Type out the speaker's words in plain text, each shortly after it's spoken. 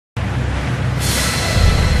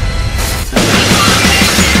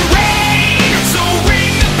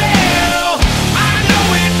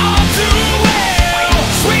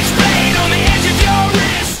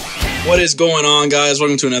is going on, guys?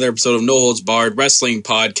 Welcome to another episode of No Holds Barred Wrestling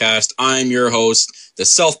Podcast. I'm your host, the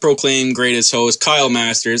self-proclaimed greatest host, Kyle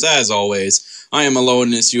Masters. As always, I am alone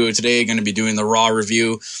in this studio today, going to be doing the Raw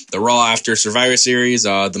review, the Raw after Survivor Series,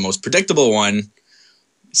 the most predictable one.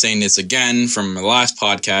 Saying this again from the last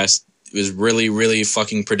podcast, it was really, really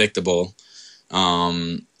fucking predictable.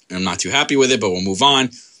 I'm not too happy with it, but we'll move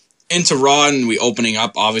on into Raw, and we opening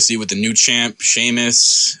up, obviously, with the new champ,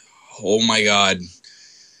 Sheamus. Oh my god.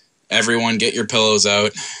 Everyone get your pillows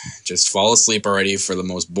out. Just fall asleep already for the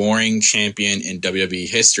most boring champion in WWE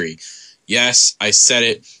history. Yes, I said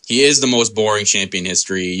it. He is the most boring champion in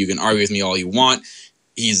history. You can argue with me all you want.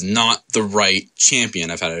 He's not the right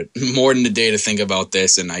champion. I've had more than a day to think about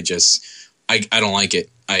this, and I don't like it.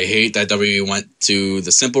 I hate that WWE went to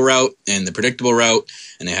the simple route and the predictable route,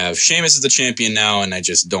 and they have Sheamus as the champion now, and I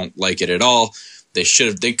just don't like it at all. They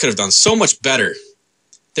could have done so much better.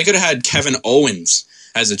 They could have had Kevin Owens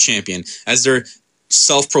as a champion, as their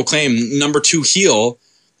self-proclaimed number 2 heel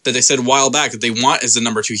that they said a while back that they want as the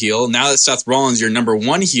number 2 heel. Now that Seth Rollins, your number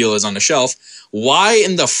 1 heel, is on the shelf, why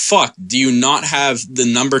in the fuck do you not have the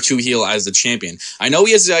number 2 heel as the champion? I know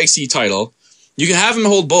he has the IC title. You can have him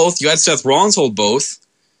hold both. You had Seth Rollins hold both.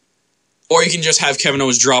 Or you can just have Kevin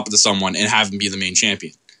Owens drop it to someone and have him be the main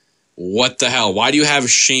champion. What the hell? Why do you have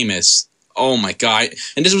Sheamus? Oh my god.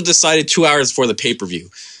 And this was decided 2 hours before the pay-per-view.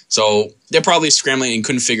 So they're probably scrambling and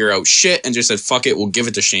couldn't figure out shit and just said, fuck it, we'll give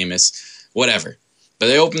it to Sheamus. Whatever. But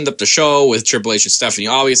they opened up the show with Triple H and Stephanie.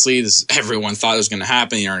 Obviously, everyone thought it was going to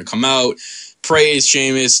happen. They're going to come out, praise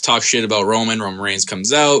Sheamus, talk shit about Roman. Roman Reigns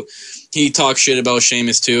comes out. He talks shit about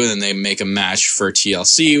Sheamus too, and then they make a match for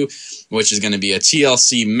TLC, which is going to be a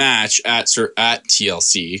TLC match at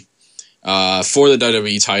TLC for the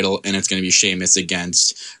WWE title, and it's going to be Sheamus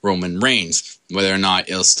against Roman Reigns. Whether or not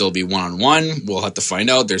it'll still be one-on-one, we'll have to find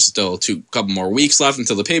out. There's still a couple more weeks left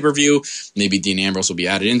until the pay-per-view. Maybe Dean Ambrose will be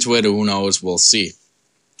added into it. Who knows? We'll see.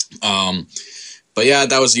 But yeah,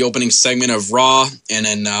 that was the opening segment of Raw. And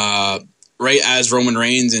then right as Roman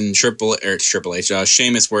Reigns and Triple H,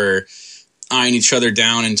 Sheamus were eyeing each other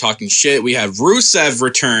down and talking shit, we have Rusev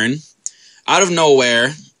return out of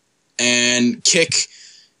nowhere and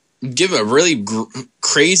give a really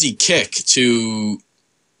crazy kick to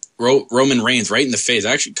Roman Reigns right in the face. It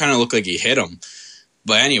actually kind of looked like he hit him.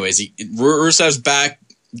 But anyways, Rusev's back,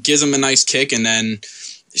 gives him a nice kick, and then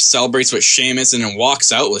celebrates with Sheamus and then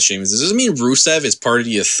walks out with Sheamus. Does this mean Rusev is part of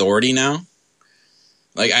the Authority now?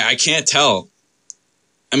 Like, I can't tell.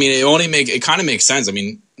 I mean, it kind of makes sense. I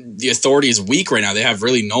mean, the Authority is weak right now. They have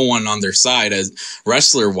really no one on their side as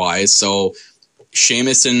wrestler-wise. So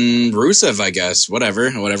Sheamus and Rusev, I guess.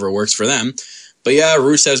 Whatever works for them. But yeah,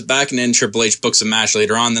 Rusev's back, and then Triple H books a match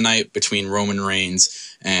later on the night between Roman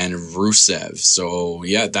Reigns and Rusev. So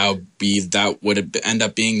yeah, that would end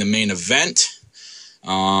up being the main event.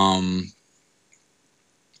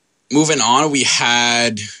 Moving on, we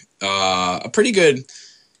had a pretty good,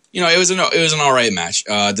 it was an all right match.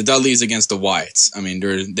 The Dudleys against the Wyatts. I mean,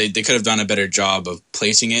 they could have done a better job of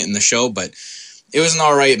placing it in the show, but it was an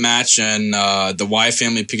all right match, and the Wyatt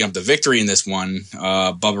family picking up the victory in this one.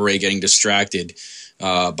 Bubba Ray getting distracted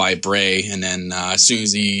by Bray, and then as soon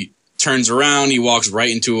as he turns around, he walks right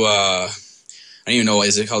into I don't even know,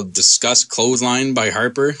 is it called Disgust Clothesline by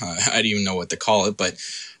Harper? I don't even know what to call it, but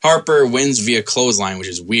Harper wins via clothesline, which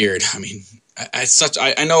is weird. I mean,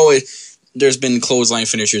 I know there's been clothesline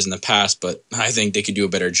finishers in the past, but I think they could do a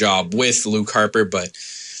better job with Luke Harper, but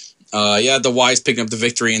yeah, the Wyatts picking up the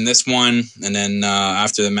victory in this one, and then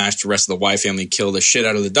after the match, the rest of the Wyatt family killed the shit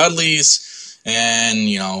out of the Dudleys,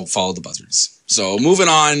 and followed the Buzzards. So moving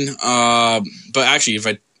on, but actually, if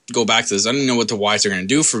I go back to this, I don't know what the Wyatts are going to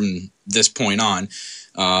do from this point on.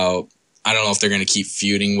 I don't know if they're going to keep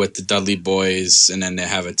feuding with the Dudley boys, and then they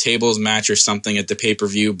have a tables match or something at the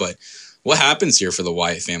pay-per-view. But what happens here for the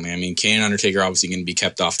Wyatt family? I mean, Kane and Undertaker obviously going to be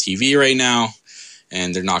kept off TV right now,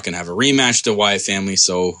 and they're not going to have a rematch to the Wyatt family,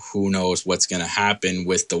 so who knows what's going to happen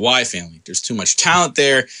with the Wyatt family. There's too much talent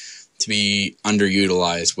there to be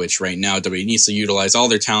underutilized, which right now WWE needs to utilize all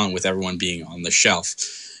their talent with everyone being on the shelf.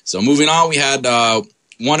 So moving on, we had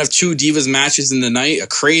one of 2 Divas matches in the night, a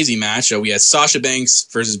crazy match. We had Sasha Banks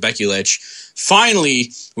versus Becky Lynch.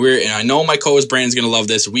 Finally, and I know my co-host Brandon's going to love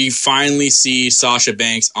this, we finally see Sasha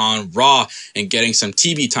Banks on Raw and getting some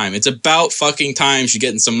TV time. It's about fucking time she's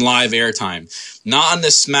getting some live air time. Not on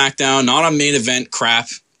this SmackDown, not on main event crap.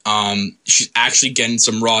 She's actually getting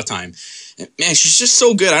some Raw time. And man, she's just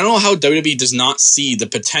so good. I don't know how WWE does not see the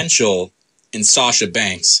potential in Sasha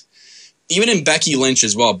Banks. Even in Becky Lynch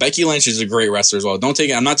as well. Becky Lynch is a great wrestler as well.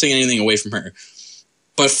 I'm not taking anything away from her.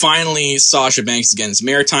 But finally, Sasha Banks against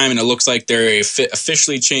Maritime, and it looks like they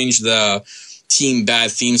officially changed the Team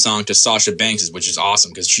Bad theme song to Sasha Banks', which is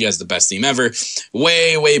awesome because she has the best theme ever.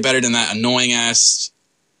 Way, way better than that annoying-ass,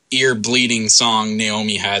 ear-bleeding song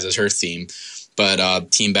Naomi has as her theme.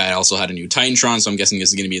 But Team Bad also had a new Titantron, so I'm guessing this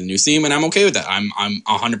is going to be the new theme, and I'm okay with that. I'm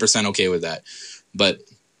 100% okay with that. But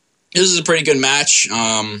this is a pretty good match.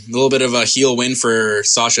 A little bit of a heel win for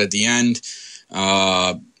Sasha at the end.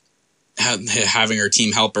 Having her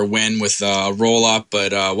team help her win with a roll up,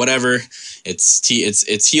 but whatever.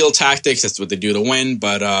 It's heel tactics. That's what they do to win.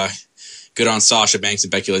 But good on Sasha Banks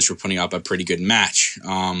and Becky Lynch for putting up a pretty good match.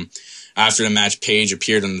 After the match, Paige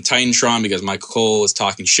appeared on the Titantron because Michael Cole was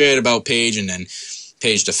talking shit about Paige, and then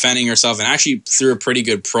Paige defending herself and actually threw a pretty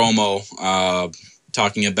good promo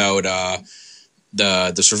talking about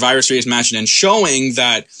the Survivor Series match, and then showing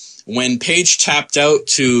that when Paige tapped out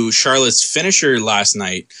to Charlotte's finisher last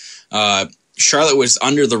night, Charlotte was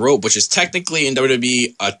under the rope, which is technically in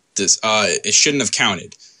WWE, it shouldn't have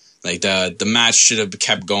counted. Like the match should have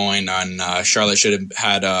kept going, and Charlotte should have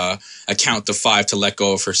had a count to 5 to let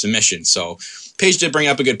go of her submission. So Paige did bring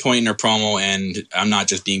up a good point in her promo, and I'm not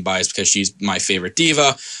just being biased because she's my favorite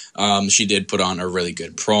diva. She did put on a really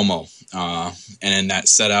good promo. And in that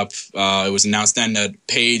setup, it was announced then that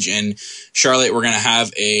Paige and Charlotte were going to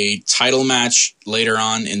have a title match later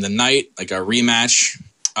on in the night, like a rematch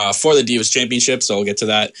for the Divas Championship. So we'll get to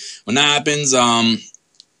that when that happens.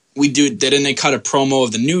 Then they cut a promo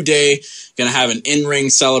of the New Day, going to have an in-ring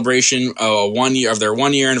celebration, 1 year of their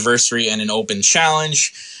 1 year anniversary, and an open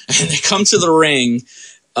challenge. And they come to the ring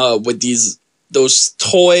with those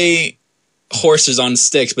toy horses on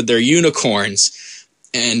sticks, but they're unicorns.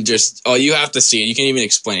 And just, you have to see it. You can't even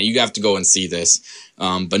explain it. You have to go and see this.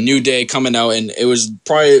 But New Day coming out, and it was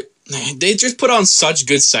probably, they just put on such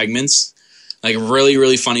good segments. Like really,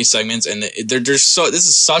 really funny segments, and they're just this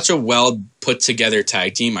is such a well put together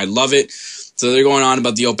tag team. I love it. So they're going on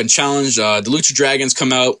about the open challenge. The Lucha Dragons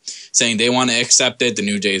come out saying they want to accept it. The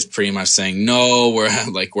New Day is pretty much saying no,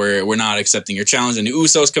 we're not accepting your challenge. And the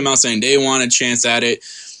Usos come out saying they want a chance at it.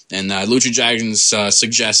 And Lucha Dragons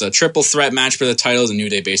suggest a triple threat match for the titles. And New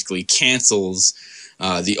Day basically cancels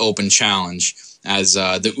the open challenge, as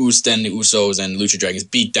the Usos and Lucha Dragons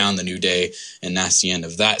beat down the New Day, and that's the end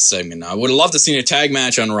of that segment. I would have loved to see a tag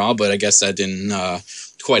match on Raw, but I guess that didn't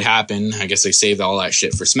quite happen. I guess they saved all that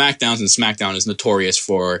shit for SmackDown, and SmackDown is notorious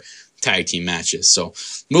for tag team matches. So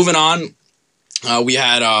moving on, we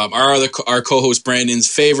had our co-host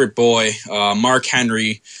Brandon's favorite boy, Mark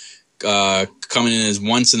Henry, coming in as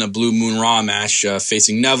once in a Blue Moon Raw match,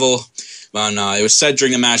 facing Neville. It was said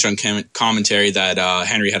during the match on commentary that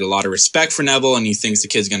Henry had a lot of respect for Neville, and he thinks the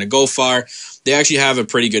kid's going to go far. They actually have a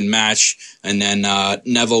pretty good match, and then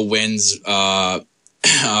Neville wins via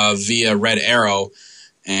Red Arrow,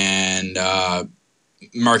 and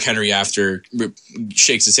Mark Henry after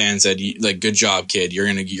shakes his hand and said, "Like, good job, kid. You're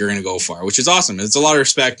gonna go far," which is awesome. It's a lot of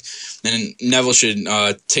respect, and Neville should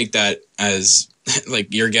take that as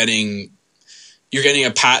like you're getting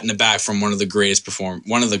a pat in the back from one of the greatest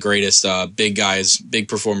big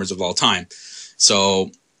performers of all time.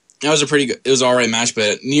 So that was it was all right match,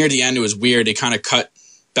 but near the end it was weird. They kind of cut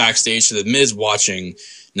backstage to the Miz watching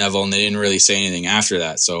Neville, and they didn't really say anything after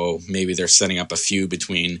that. So maybe they're setting up a feud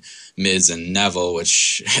between Miz and Neville,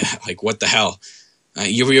 which like what the hell?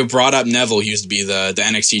 You brought up Neville. He used to be the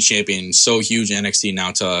NXT champion, so huge in NXT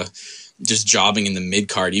now, to just jobbing in the mid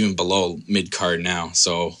card, even below mid card now.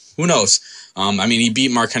 So who knows? I mean, he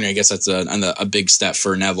beat Mark Henry. I guess that's a big step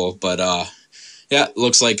for Neville. But yeah,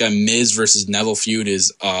 looks like a Miz versus Neville feud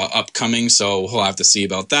is upcoming, so we'll have to see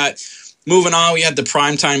about that. Moving on, we had the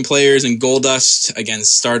Primetime Players and Goldust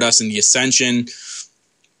against Stardust and the Ascension.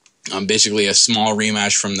 Basically a small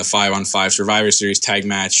rematch from the 5-on-5 Survivor Series tag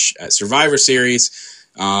match at Survivor Series.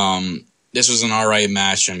 This was an alright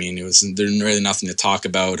match. I mean, there's really nothing to talk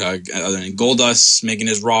about other than Goldust making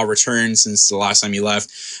his Raw return since the last time he left,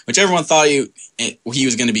 which everyone thought he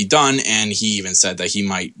was going to be done, and he even said that he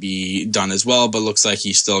might be done as well, but looks like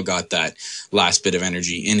he still got that last bit of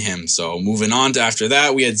energy in him. So moving on to after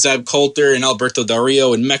that, we had Zeb Coulter and Alberto Del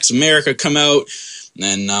Rio and Mex America come out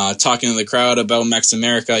and talking to the crowd about Mex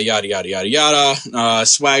America, yada, yada, yada, yada.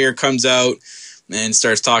 Swagger comes out and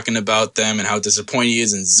starts talking about them and how disappointed he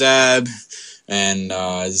is in Zeb. And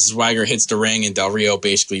Swagger hits the ring, and Del Rio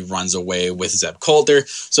basically runs away with Zeb Coulter.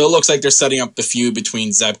 So it looks like they're setting up the feud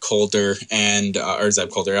between Alberto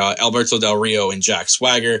Del Rio and Jack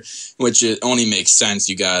Swagger, which it only makes sense.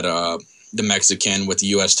 You got the Mexican with the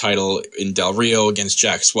U.S. title in Del Rio against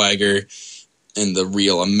Jack Swagger and the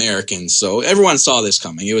real American. So everyone saw this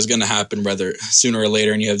coming. It was going to happen rather sooner or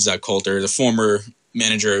later, and you have Zeb Coulter, the former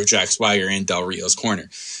manager of Jack Swagger in Del Rio's corner.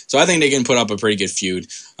 So I think they can put up a pretty good feud,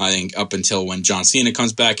 I think, up until when John Cena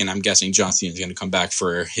comes back, and I'm guessing John Cena is going to come back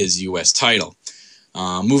for his U.S. title.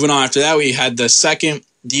 Moving on after that, we had the second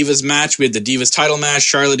Divas match. We had the Divas title match,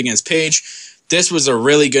 Charlotte against Paige. This was a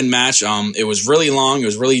really good match. It was really long. It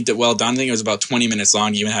was really well done. I think it was about 20 minutes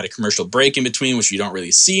long. You even had a commercial break in between, which you don't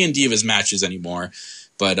really see in Divas matches anymore.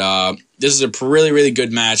 But this is a really, really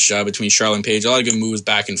good match between Charlotte and Paige. A lot of good moves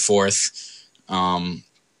back and forth. I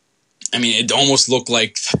mean, it almost looked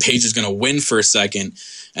like Paige was going to win for a second,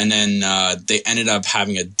 and then they ended up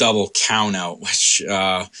having a double count out, which,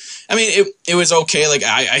 I mean, it was okay. Like,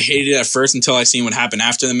 I hated it at first until I seen what happened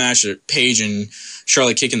after the match. Paige and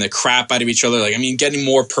Charlotte kicking the crap out of each other. Like, I mean, getting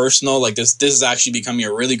more personal. Like, this is actually becoming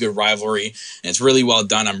a really good rivalry, and it's really well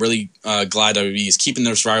done. I'm really glad WWE is keeping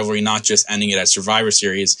this rivalry, not just ending it at Survivor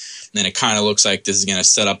Series. And then it kind of looks like this is going to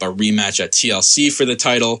set up a rematch at TLC for the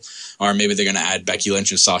title, or maybe they're going to add Becky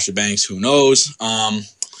Lynch and Sasha Banks. Who knows?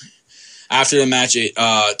 After the match,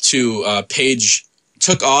 Paige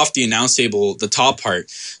took off the announce table, the top part.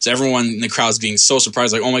 So everyone in the crowd's being so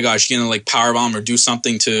surprised, like, oh my gosh, she's going to like powerbomb or do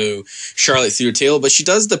something to Charlotte through the table. But she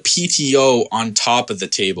does the PTO on top of the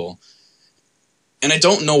table. And I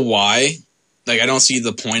don't know why. Like, I don't see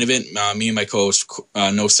the point of it. Me and my co-host,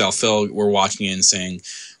 No Sal Phil, were watching it and saying,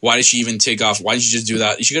 why did she even take off? Why did she just do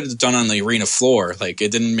that? She could have done it on the arena floor. Like,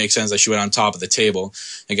 it didn't make sense that she went on top of the table.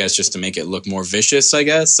 I guess just to make it look more vicious, I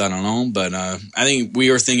guess. I don't know. But I think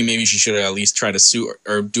we were thinking maybe she should have at least tried to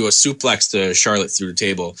do a suplex to Charlotte through the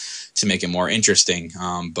table to make it more interesting.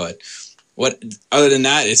 But other than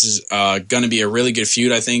that, this is going to be a really good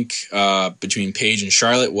feud, I think, between Paige and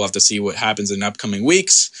Charlotte. We'll have to see what happens in upcoming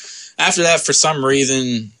weeks. After that, for some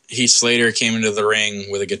reason, Heath Slater came into the ring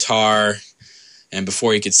with a guitar. And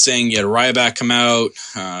before he could sing, you had Ryback come out,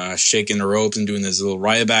 shaking the ropes and doing this little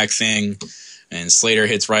Ryback thing. And Slater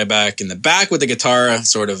hits Ryback in the back with the guitar,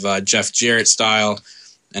 sort of Jeff Jarrett style.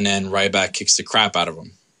 And then Ryback kicks the crap out of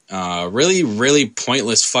him. Really, really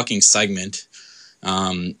pointless fucking segment.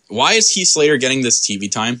 Why is Heath Slater getting this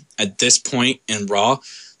TV time at this point in Raw?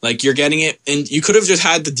 Like, you're getting it, and you could have just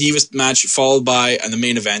had the Divas match followed by the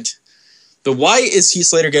main event. But why is Heath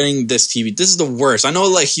Slater getting this TV? This is the worst. I know,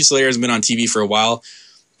 like, Heath Slater has been on TV for a while,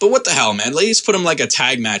 but what the hell, man? At least put him like a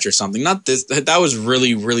tag match or something. Not this. That was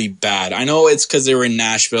really, really bad. I know it's because they were in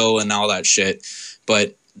Nashville and all that shit,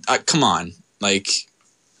 but come on. Like,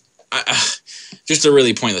 just a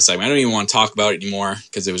really pointless segment. I don't even want to talk about it anymore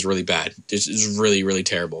because it was really bad. It was really, really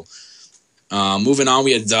terrible. Moving on,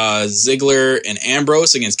 we had Ziggler and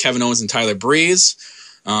Ambrose against Kevin Owens and Tyler Breeze.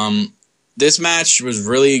 This match was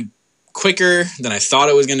really quicker than I thought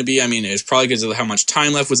it was going to be. I mean, it was probably because of how much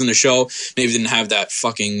time left was in the show. Maybe didn't have that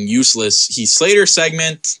fucking useless Heath Slater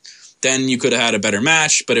segment. Then you could have had a better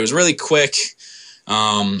match, but it was really quick.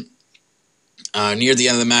 Near the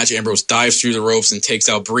end of the match, Ambrose dives through the ropes and takes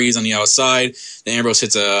out Breeze on the outside. Then Ambrose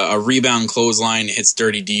hits a rebound clothesline, hits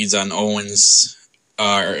Dirty Deeds on Owens,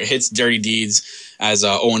 hits Dirty Deeds as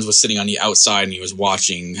Owens was sitting on the outside and he was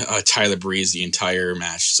watching Tyler Breeze the entire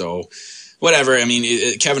match. So, whatever. I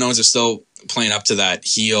mean, Kevin Owens is still playing up to that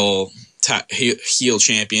heel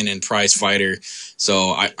champion and prize fighter.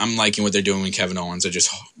 So I'm liking what they're doing with Kevin Owens. I just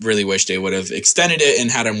really wish they would have extended it and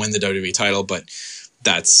had him win the WWE title, but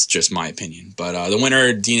that's just my opinion. But the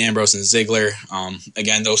winner, Dean Ambrose and Ziggler.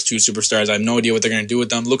 Again, those two superstars, I have no idea what they're going to do with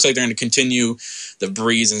them. Looks like they're going to continue the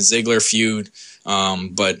Breeze and Ziggler feud.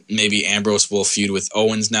 But maybe Ambrose will feud with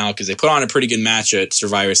Owens now because they put on a pretty good match at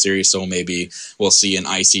Survivor Series. So maybe we'll see an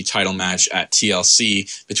IC title match at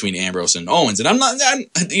TLC between Ambrose and Owens. And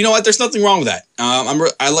you know what? There's nothing wrong with that.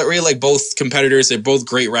 I really like both competitors. They're both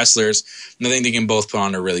great wrestlers. And I think they can both put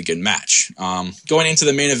on a really good match. Going into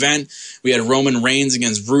the main event, we had Roman Reigns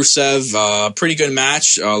against Rusev. Pretty good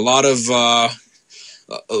match. A lot of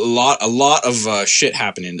shit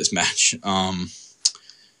happened in this match.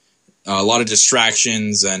 A lot of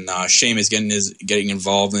distractions, and Sheamus getting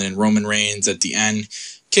involved, and then Roman Reigns at the end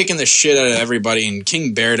kicking the shit out of everybody, and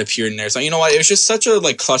King Barrett appeared in there. So you know what? It was just such a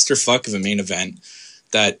clusterfuck of a main event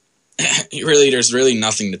that there's really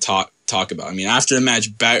nothing to talk about. I mean, after the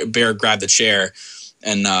match, Barrett grabbed the chair,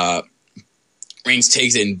 and Reigns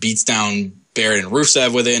takes it and beats down Barrett and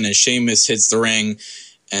Rusev with it, and then Sheamus hits the ring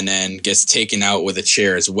and then gets taken out with a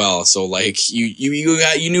chair as well. So,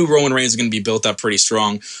 you knew Roman Reigns was going to be built up pretty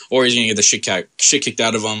strong, or he's going to get the shit kicked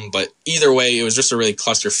out of him. But either way, it was just a really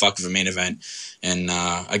clusterfuck of a main event. And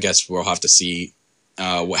I guess we'll have to see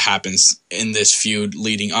what happens in this feud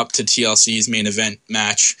leading up to TLC's main event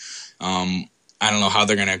match. I don't know how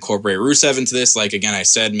they're going to incorporate Rusev into this. Like, again, I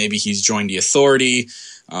said, maybe he's joined the Authority.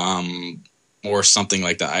 or something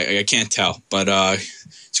like that. I can't tell, but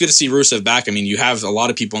it's good to see Rusev back. I mean, you have a lot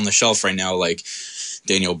of people on the shelf right now, like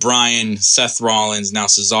Daniel Bryan, Seth Rollins, now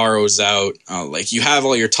Cesaro's out. Like, you have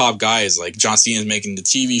all your top guys, like John Cena's making the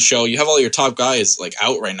TV show. You have all your top guys, like,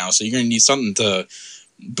 out right now, so you're going to need something to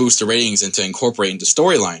boost the ratings and to incorporate into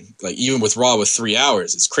storyline. Like, even with Raw with 3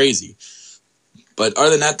 hours, it's crazy. But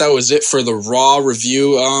other than that, that was it for the Raw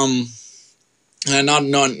review.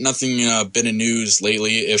 Nothing bit of news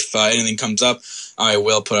lately. If anything comes up, I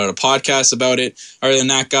will put out a podcast about it. Other than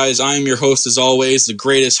that, guys, I am your host as always, the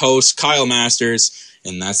greatest host, Kyle Masters,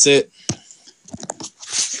 and that's it.